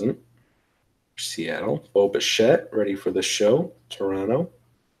it doesn't. Seattle. Bo Bichette, ready for the show, Toronto.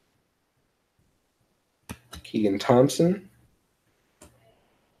 Keegan Thompson,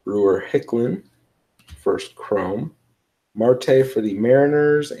 Brewer Hicklin, first Chrome. Marte for the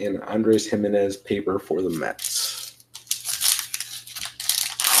Mariners, and Andres Jimenez, paper for the Mets.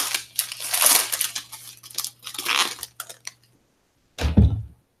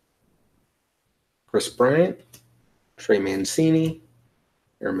 Chris Bryant, Trey Mancini,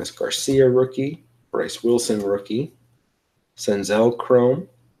 Aramis Garcia, rookie. Bryce Wilson, rookie. Senzel, Chrome.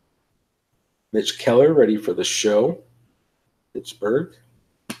 Mitch Keller, ready for the show, Pittsburgh.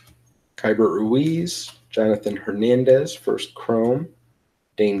 Kybert Ruiz, Jonathan Hernandez, first Chrome.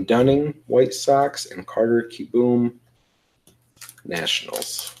 Dane Dunning, White Sox, and Carter Kieboom,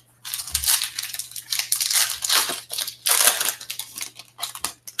 Nationals.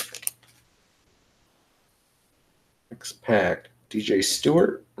 Next pack, DJ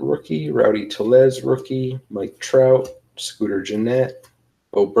Stewart, rookie. Rowdy Tellez, rookie. Mike Trout, Scooter Gennett.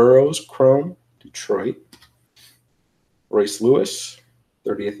 Bo Burrows, Chrome, Detroit. Royce Lewis,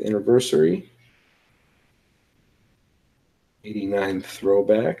 30th anniversary. 89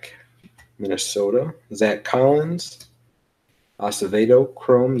 throwback, Minnesota. Zach Collins, Acevedo,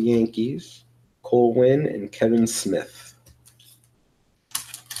 Chrome, Yankees. Cole Winn and Kevin Smith.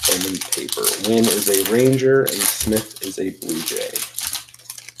 Bowman paper. Winn is a Ranger and Smith is a Blue Jay.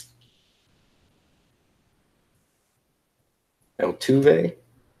 Altuve,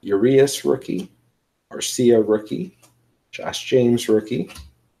 Urias, rookie. Arcia, rookie. Josh James, rookie.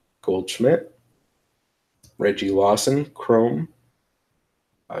 Goldschmidt. Reggie Lawson, Chrome,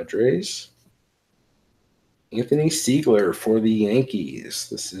 Padres. Anthony Siegler for the Yankees.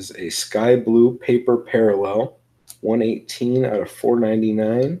 This is a sky blue paper parallel, 118 out of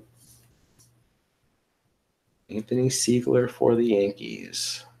 499. Anthony Siegler for the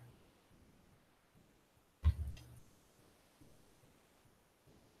Yankees.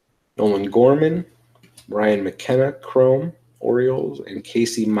 Nolan Gorman, Ryan McKenna, Chrome, Orioles, and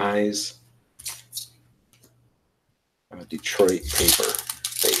Casey Mize, Detroit paper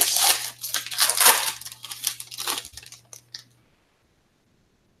base.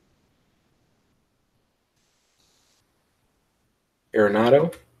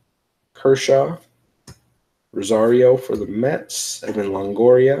 Arenado, Kershaw, Rosario for the Mets, Evan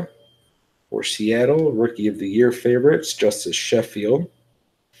Longoria for Seattle, Rookie of the Year favorites, Justice Sheffield.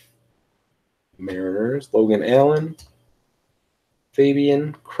 Mariners, Logan Allen,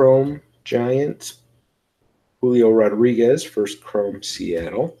 Fabian, Chrome, Giants. Julio Rodriguez, first Chrome,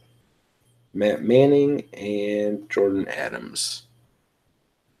 Seattle. Matt Manning, and Jordan Adams.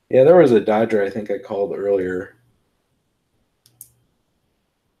 Yeah, there was a Dodger I think I called earlier.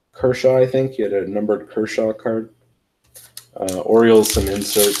 Kershaw, I think. You had a numbered Kershaw card. Orioles, some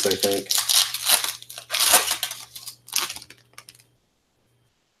inserts, I think.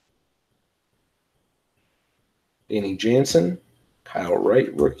 Danny Jansen, Kyle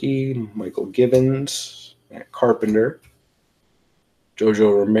Wright, rookie. Michael Givens, Matt Carpenter.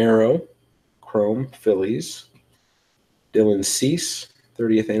 Jojo Romero, Chrome, Phillies. Dylan Cease,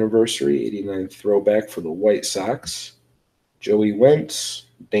 30th anniversary, 89 throwback for the White Sox. Joey Wentz,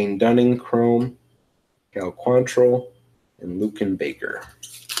 Dane Dunning, Chrome, Cal Quantrill, and Lucan Baker.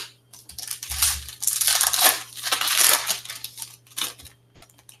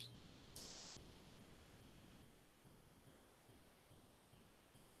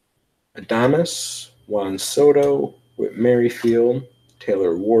 Adames, Juan Soto, Whit Merrifield,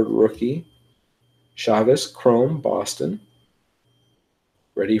 Taylor Ward, rookie. Chavez, Chrome, Boston.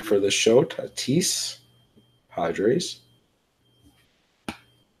 Ready for the show, Tatis, Padres.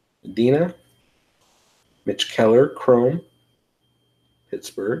 Medina, Mitch Keller, Chrome,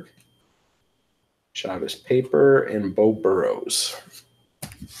 Pittsburgh. Chavez paper, and Bo Burrows,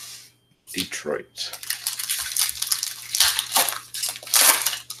 Detroit.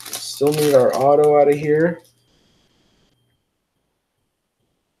 Still need our auto out of here.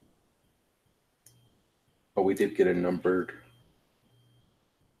 Oh, we did get a numbered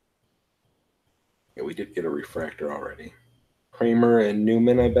Yeah, we did get a refractor already. Kramer and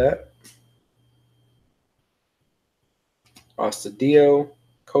Newman, I bet. Ostadio,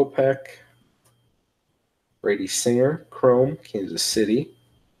 Kopech, Brady Singer, Chrome, Kansas City.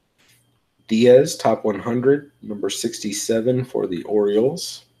 Diaz, top 100, number 67 for the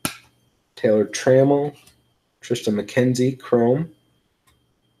Orioles. Taylor Trammell, Tristan McKenzie, Chrome,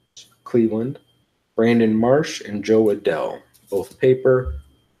 Cleveland. Brandon Marsh and Joe Adell, both paper,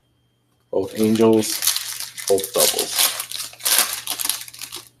 both Angels, both doubles.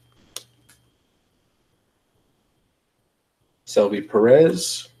 Selby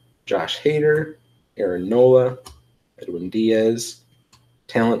Perez, Josh Hader, Aaron Nola, Edwin Diaz.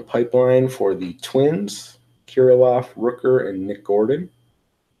 Talent pipeline for the Twins, Kirilloff, Rooker, and Nick Gordon.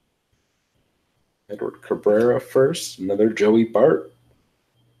 Edward Cabrera first, another Joey Bart.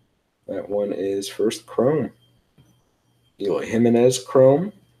 That one is first Chrome. Eloy Jimenez,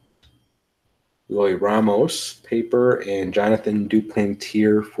 Chrome. Eloy Ramos, paper, and Jonathan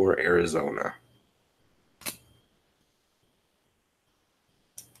Duplantier for Arizona.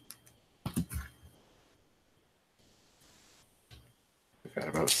 We've got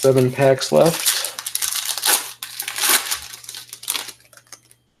about 7 packs left.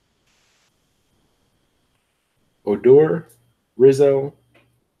 Odor, Rizzo,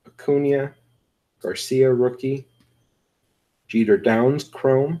 Acuna, Garcia, rookie. Jeter Downs,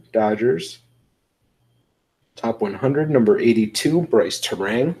 Chrome, Dodgers. Top 100, number 82, Bryce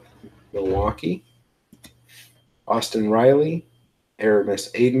Terang, Milwaukee. Austin Riley, Aramis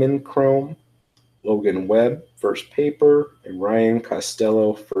Aidman, Chrome. Logan Webb, first paper, and Ryan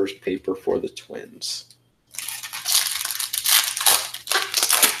Costello, first paper for the Twins.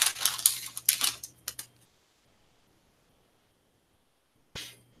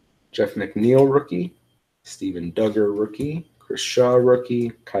 Jeff McNeil, rookie. Steven Duggar, rookie. Chris Shaw,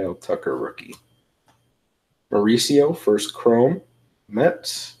 rookie. Kyle Tucker, rookie. Mauricio, first Chrome.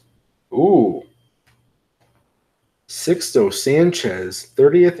 Mets. Ooh. Sixto Sanchez,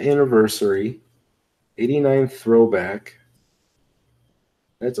 30th anniversary. 89 throwback.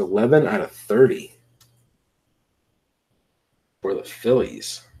 That's 11 out of 30 for the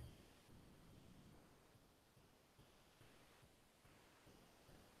Phillies.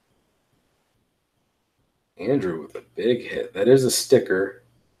 Andrew with a big hit. That is a sticker,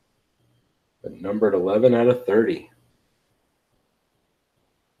 but numbered 11 out of 30.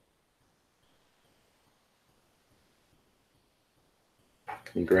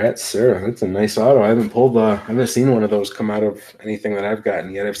 Congrats, sir. That's a nice auto. I haven't seen one of those come out of anything that I've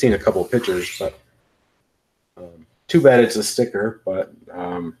gotten yet. I've seen a couple of pictures, but too bad it's a sticker, but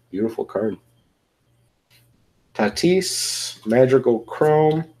beautiful card. Tatis, Madrigal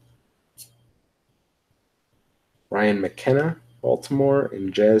Chrome, Ryan McKenna, Baltimore,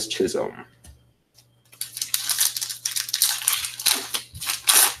 and Jazz Chisholm.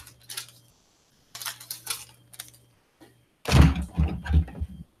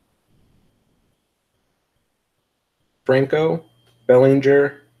 Franco,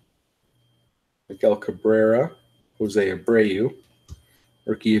 Bellinger, Miguel Cabrera, Jose Abreu.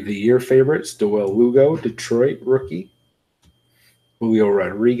 Rookie of the Year favorites, Doel Lugo, Detroit rookie. Julio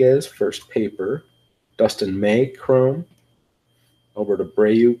Rodriguez, first paper. Dustin May, Chrome. Albert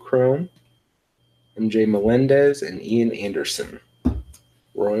Abreu, Chrome. MJ Melendez and Ian Anderson,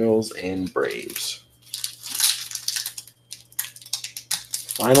 Royals and Braves.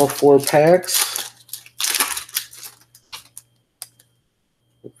 Final 4 packs.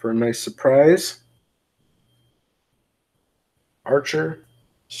 Look for a nice surprise. Archer,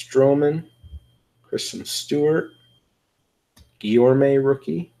 Stroman, Kristen Stewart, Guillorme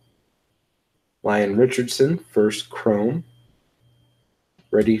rookie, Lyon Richardson, first Chrome.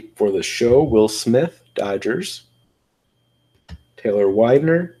 Ready for the show, Will Smith, Dodgers, Taylor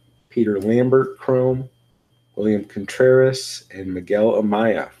Widener, Peter Lambert, Chrome, William Contreras, and Miguel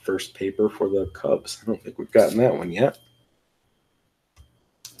Amaya, first paper for the Cubs. I don't think we've gotten that one yet.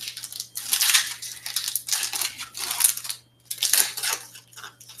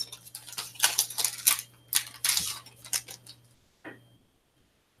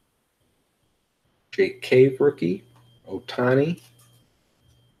 Jake Cave, rookie. Otani.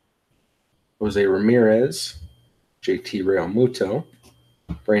 Jose Ramirez. JT Realmuto.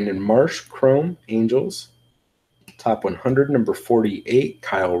 Brandon Marsh, Chrome, Angels. Top 100, number 48,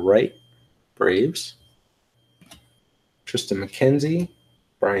 Kyle Wright, Braves. Tristan McKenzie.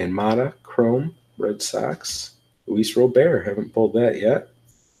 Brian Mata, Chrome, Red Sox. Luis Robert, haven't pulled that yet.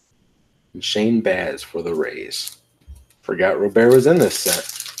 And Shane Baz for the Rays. Forgot Robert was in this set.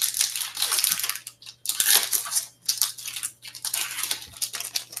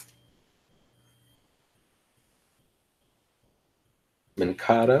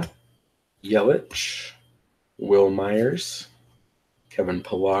 Moncada, Yelich, Will Myers, Kevin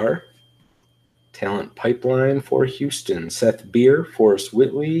Pillar. Talent pipeline for Houston: Seth Beer, Forrest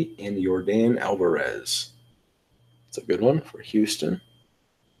Whitley, and Yordan Alvarez. It's a good one for Houston.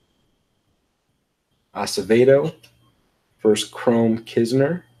 Acevedo, first Chrome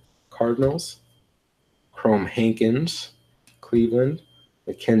Kisner, Cardinals. Chrome Hankins, Cleveland.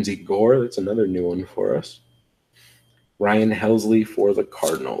 Mackenzie Gore, that's another new one for us. Ryan Helsley for the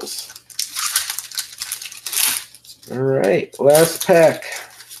Cardinals. All right, last pack.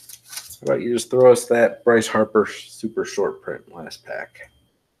 How about you just throw us that Bryce Harper super short print last pack?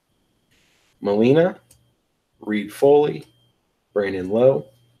 Molina, Reed Foley, Brandon Lowe,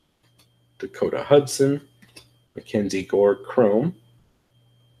 Dakota Hudson, Mackenzie Gore Chrome.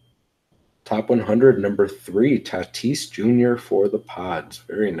 Top 100, number 3, Tatis Jr. for the Pods.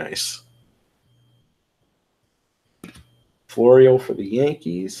 Very nice. Florio for the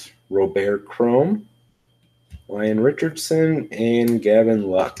Yankees, Robert Chrome, Ryan Richardson, and Gavin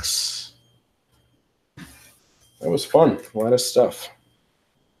Lux. That was fun. A lot of stuff.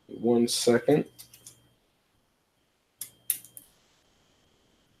 1 second.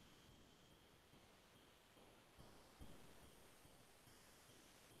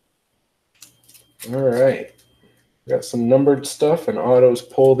 All right. Got some numbered stuff and autos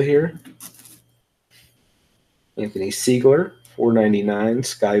pulled here. Anthony Siegler, $4.99,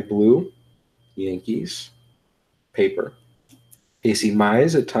 Sky Blue, Yankees, paper. Casey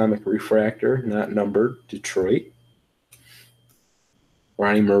Mize, Atomic Refractor, not numbered, Detroit.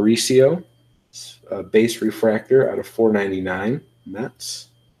 Ronnie Mauricio, base refractor out of $4.99, Mets.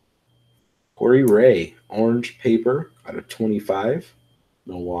 Corey Ray, orange paper out of 25,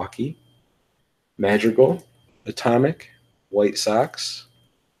 Milwaukee. Madrigal, Atomic, White Sox.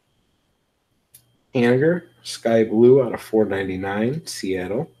 Haniger, Sky Blue out of $4.99,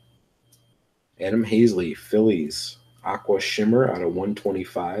 Seattle. Adam Hazley, Phillies, Aqua Shimmer out of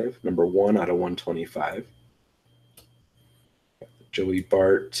 125, number 1 out of 125. Joey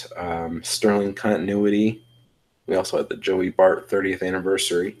Bart, Sterling Continuity. We also had the Joey Bart 30th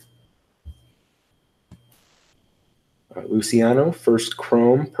anniversary. Luciano, first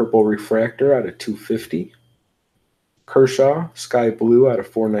Chrome, Purple Refractor out of 250. Kershaw, Sky Blue out of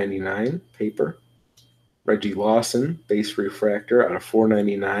 $4.99, paper. Reggie Lawson, base refractor out of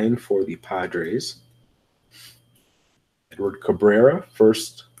 $4.99 for the Padres. Edward Cabrera,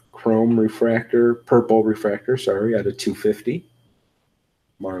 first Chrome refractor, Purple refractor, out of 250.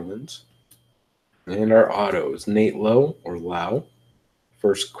 Marlins. And our autos, Nate Lowe, or Lau,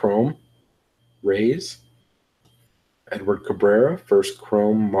 first Chrome, Rays. Edward Cabrera, first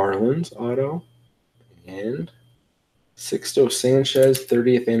Chrome Marlins auto. And Sixto Sanchez,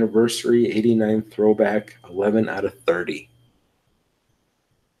 30th anniversary, 89 throwback, 11 out of 30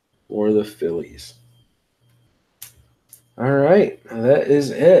 for the Phillies. All right, that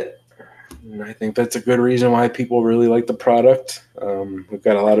is it. And I think that's a good reason why people really like the product. We've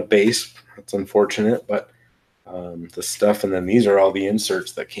got a lot of base. That's unfortunate, but the stuff, and then these are all the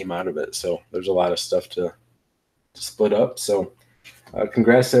inserts that came out of it. So there's a lot of stuff to split up. So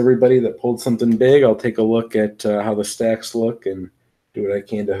congrats to everybody that pulled something big. I'll take a look at how the stacks look and do what I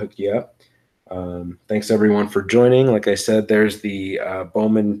can to hook you up. Thanks everyone for joining. Like I said, there's the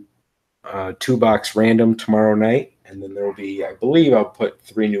Bowman 2-box random tomorrow night, and then there will be, I believe, I'll put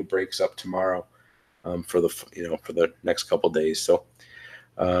 3 new breaks up tomorrow for the next couple days. So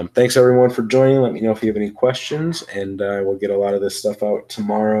thanks everyone for joining. Let me know if you have any questions, and we'll get a lot of this stuff out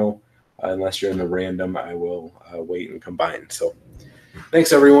tomorrow. Unless you're in the random, I will wait and combine. So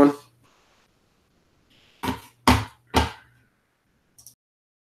thanks, everyone.